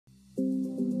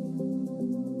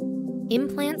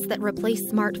implants that replace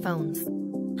smartphones,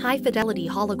 high-fidelity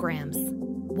holograms,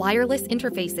 wireless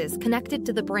interfaces connected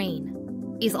to the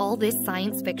brain. Is all this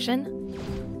science fiction?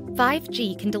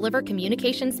 5G can deliver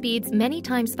communication speeds many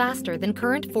times faster than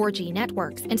current 4G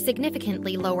networks and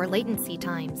significantly lower latency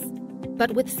times.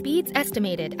 But with speeds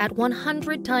estimated at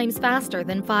 100 times faster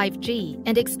than 5G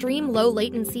and extreme low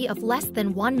latency of less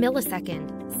than 1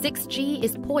 millisecond, 6G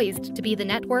is poised to be the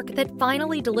network that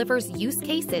finally delivers use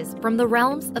cases from the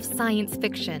realms of science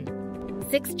fiction.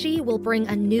 6G will bring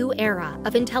a new era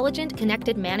of intelligent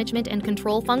connected management and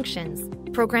control functions,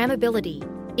 programmability,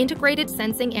 integrated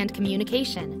sensing and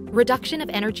communication, reduction of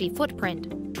energy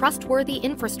footprint, trustworthy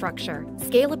infrastructure,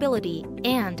 scalability,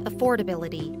 and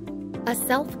affordability. A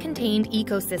self-contained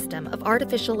ecosystem of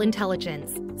artificial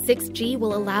intelligence, 6G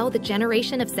will allow the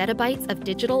generation of zettabytes of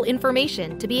digital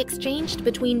information to be exchanged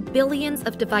between billions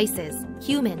of devices,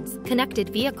 humans, connected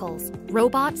vehicles,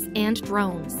 robots, and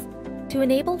drones. To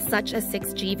enable such a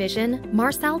 6G vision,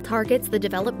 MARSAL targets the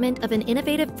development of an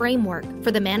innovative framework for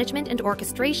the management and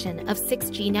orchestration of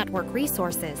 6G network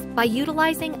resources by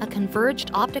utilizing a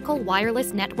converged optical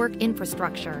wireless network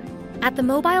infrastructure. At the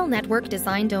mobile network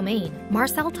design domain,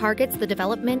 MARSAL targets the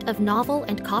development of novel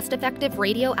and cost-effective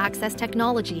radio access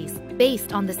technologies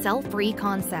based on the cell-free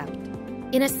concept.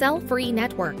 In a cell-free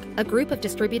network, a group of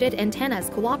distributed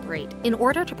antennas cooperate in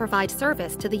order to provide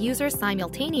service to the users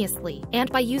simultaneously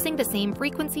and by using the same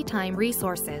frequency-time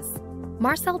resources.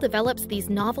 MARSAL develops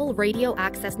these novel radio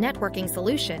access networking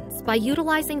solutions by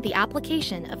utilizing the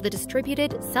application of the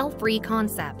distributed cell-free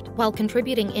concept while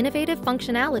contributing innovative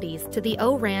functionalities to the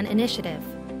O-RAN initiative.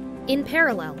 In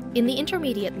parallel, in the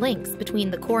intermediate links between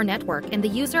the core network and the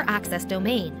user access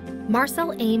domain,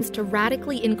 MARSAL aims to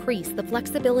radically increase the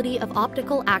flexibility of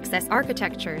optical access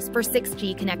architectures for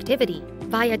 6G connectivity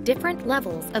via different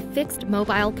levels of fixed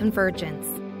mobile convergence.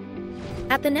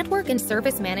 At the network and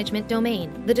service management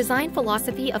domain, the design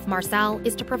philosophy of MARSAL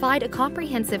is to provide a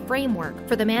comprehensive framework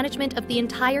for the management of the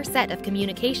entire set of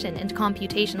communication and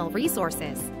computational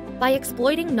resources by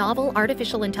exploiting novel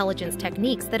artificial intelligence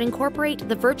techniques that incorporate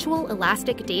the virtual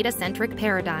elastic data-centric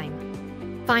paradigm.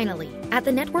 Finally, at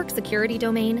the network security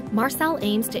domain, MARSAL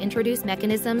aims to introduce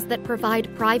mechanisms that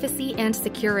provide privacy and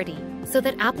security so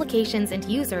that applications and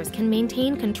users can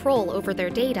maintain control over their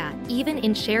data even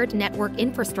in shared network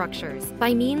infrastructures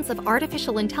by means of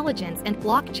artificial intelligence and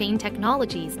blockchain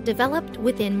technologies developed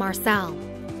within MARSAL.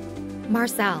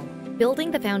 MARSAL,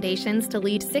 building the foundations to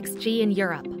lead 6G in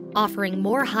Europe, offering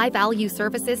more high-value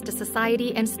services to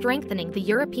society and strengthening the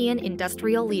European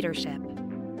industrial leadership.